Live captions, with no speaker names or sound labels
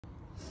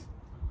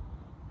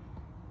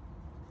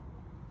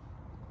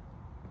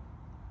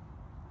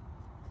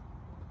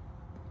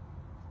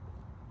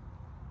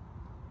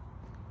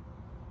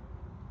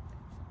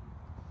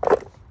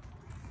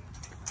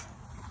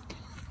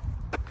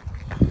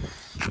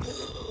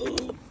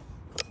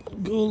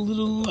Go a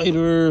little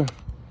lighter.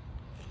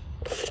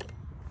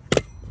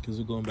 Because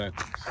we're going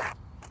backwards.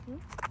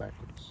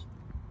 Backwards.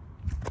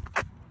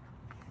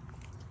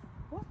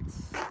 What?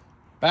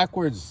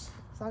 Backwards.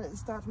 So I didn't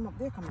start from up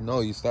there coming. No,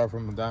 you start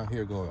from down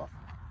here going up.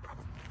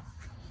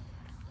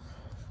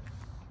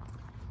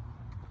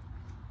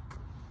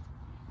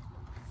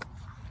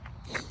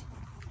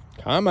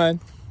 Come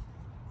on.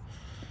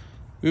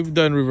 We've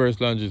done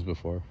reverse lunges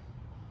before.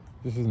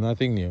 This is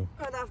nothing new.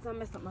 Right after I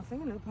messed up my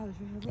fingernail polish.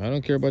 I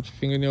don't care about your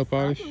fingernail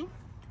polish.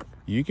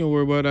 You can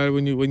worry about that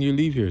when you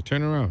leave here.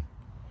 Turn around.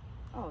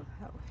 Oh,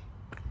 that way.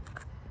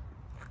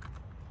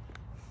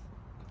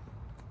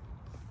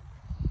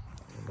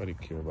 Nobody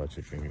care about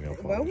your fingernail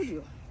polish. Why would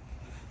you?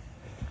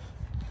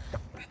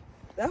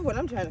 That's what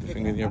I'm trying to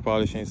figure out. Fingernail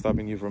polish ain't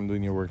stopping you from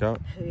doing your workout?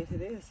 Yes,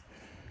 it is.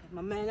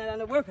 My man not on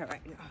the workout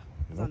right now.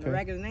 He's on the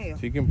regular nail.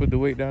 So you can put the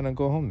weight down and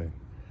go home then.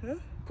 Huh?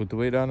 Put the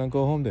weight down and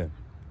go home then.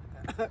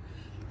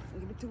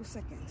 Give me 2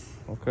 seconds.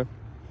 Okay.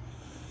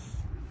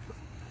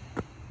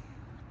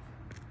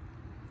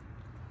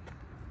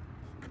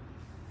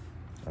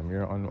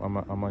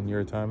 I'm on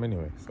your time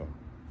anyway, so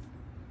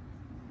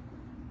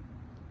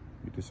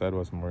you decide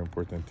what's more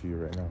important to you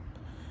right now.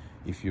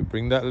 If you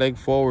bring that leg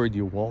forward,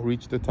 you won't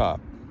reach the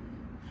top.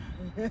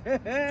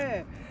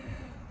 There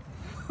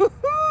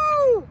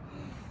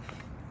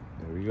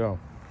we go.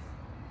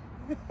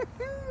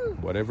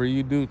 Whatever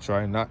you do,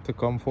 try not to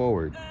come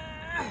forward.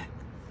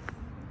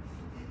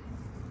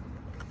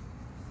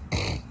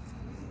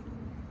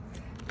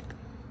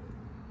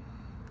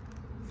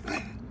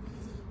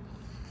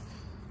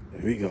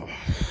 There we go.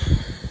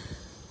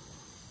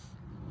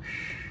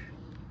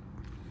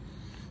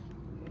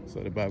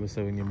 So the Bible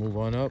said when you move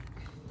on up,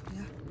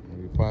 yeah.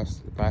 Maybe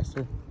pastor.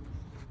 Pastor?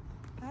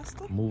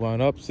 Move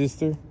on up,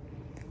 sister.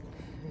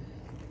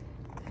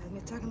 We're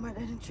talking about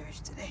that in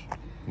church today.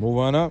 Move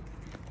on up.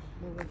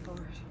 Moving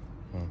forward.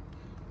 Huh.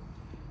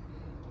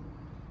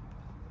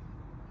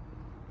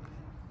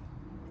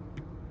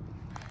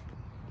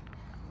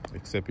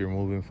 Except you're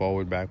moving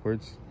forward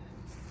backwards.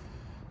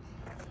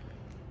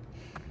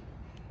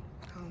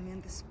 Call me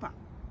in the spot.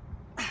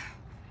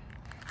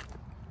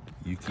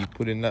 You keep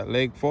putting that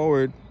leg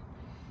forward.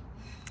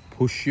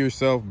 Push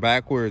yourself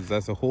backwards.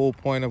 That's the whole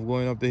point of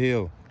going up the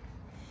hill.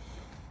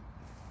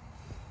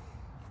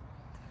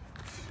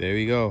 There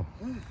we go.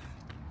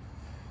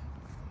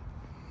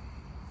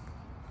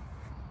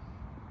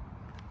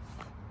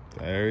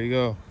 There we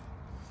go.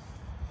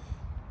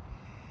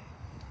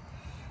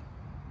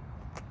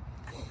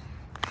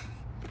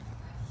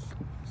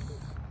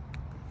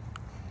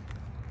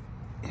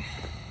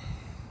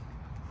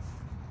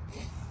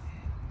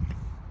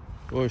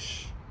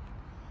 Push.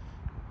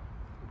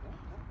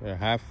 Yeah,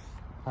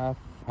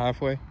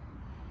 halfway.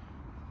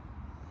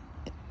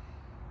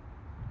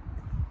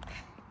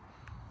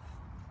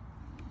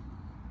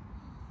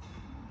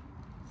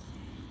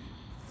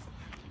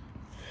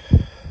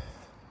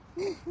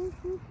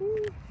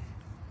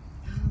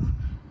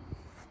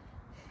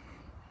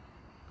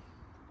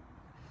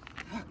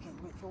 I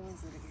can't wait for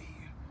Wednesday to get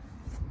here.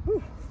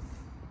 Whew.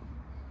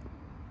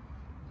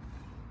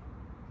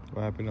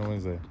 What happened on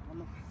Wednesday?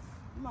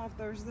 I'm off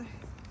Thursday.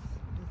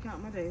 I'm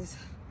counting my days.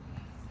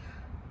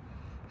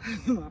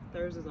 I'm off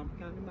Thursdays. I'm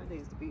counting my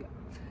days to be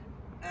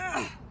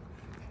off.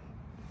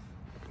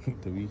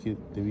 The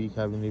week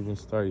haven't even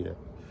started yet.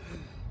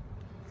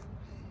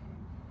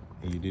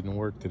 And you didn't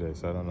work today,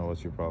 so I don't know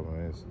what your problem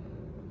is.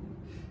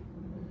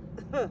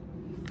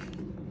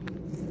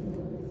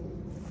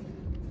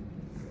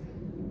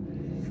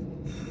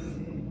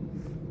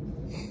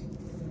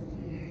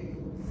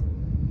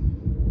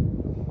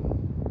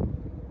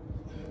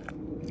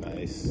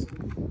 Nice.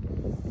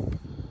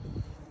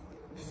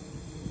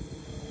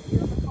 You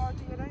looking forward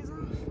to your days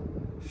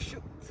off?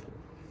 Shoot.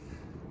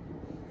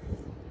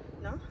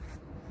 No? I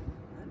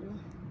do.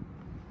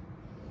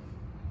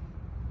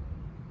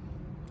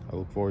 I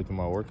look forward to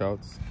my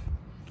workouts.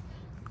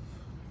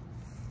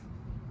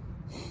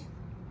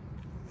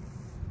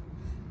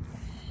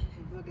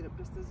 We'll get up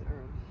just as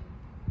early.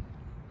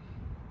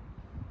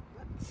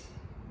 What?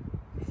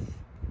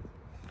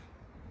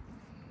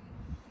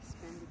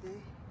 Spend the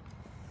day.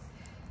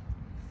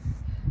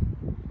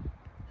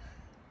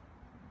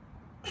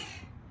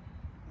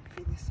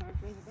 Feeling sorry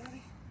for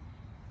anybody.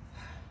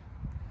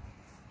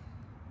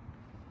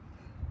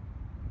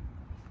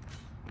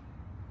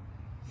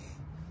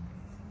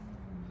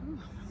 Ooh,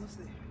 almost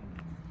there.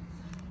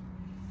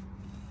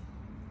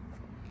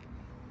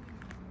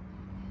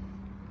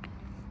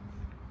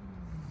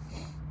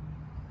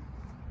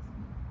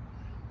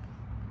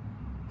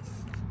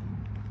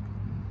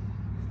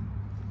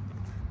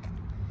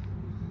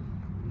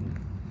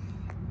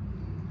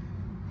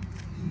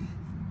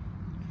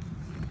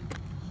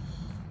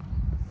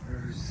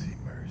 Mercy,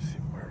 mercy,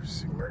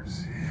 mercy,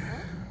 mercy.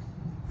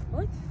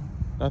 What?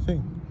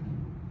 Nothing.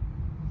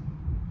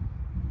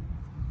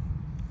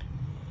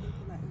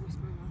 Looking like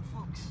whispering on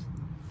folks.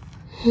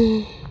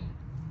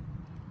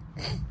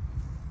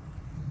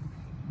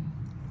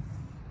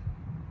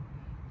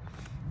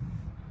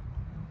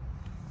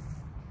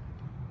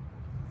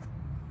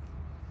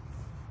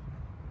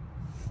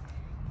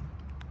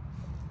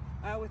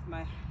 smile with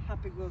my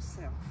happy go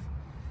self.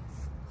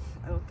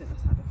 I don't think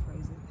that's how to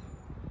phrase it.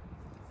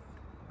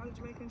 How do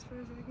Jamaicans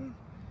phrase it again?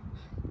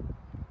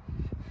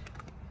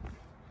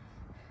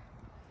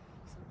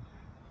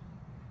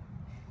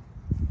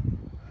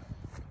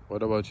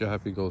 What about your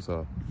happy go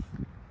self?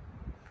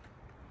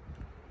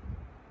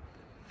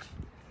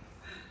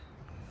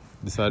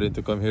 Decided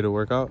to come here to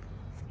work out?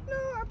 No,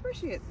 I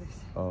appreciate this.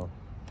 Oh.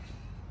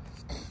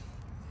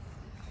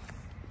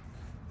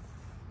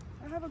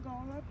 I have a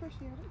goal. I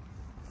appreciate it.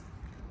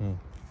 Hmm.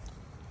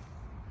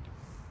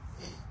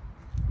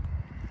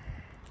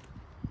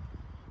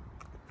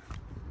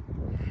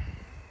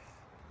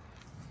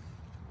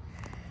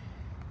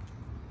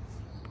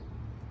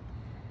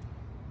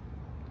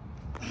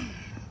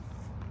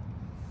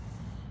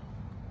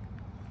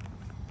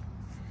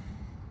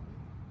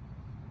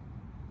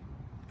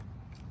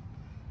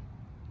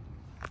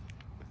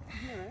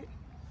 All right.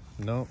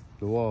 No,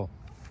 the wall.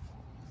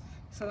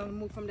 So I'm gonna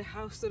move from the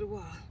house to the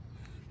wall.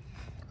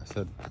 I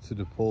said to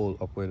the pole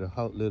up where the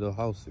little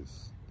house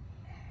is.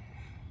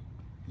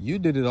 You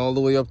did it all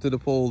the way up to the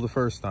pole the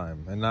first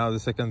time, and now the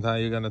second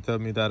time you're gonna tell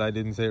me that I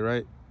didn't say it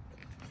right?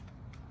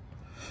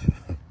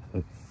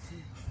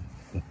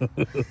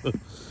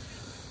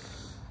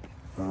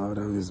 Oh,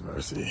 that is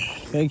mercy.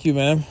 Thank you,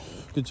 ma'am.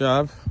 Good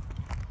job.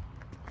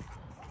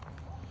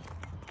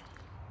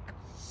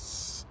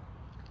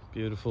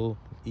 Beautiful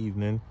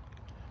evening.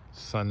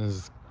 Sun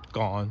is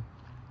gone.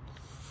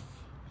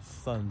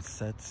 Sun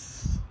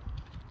sets.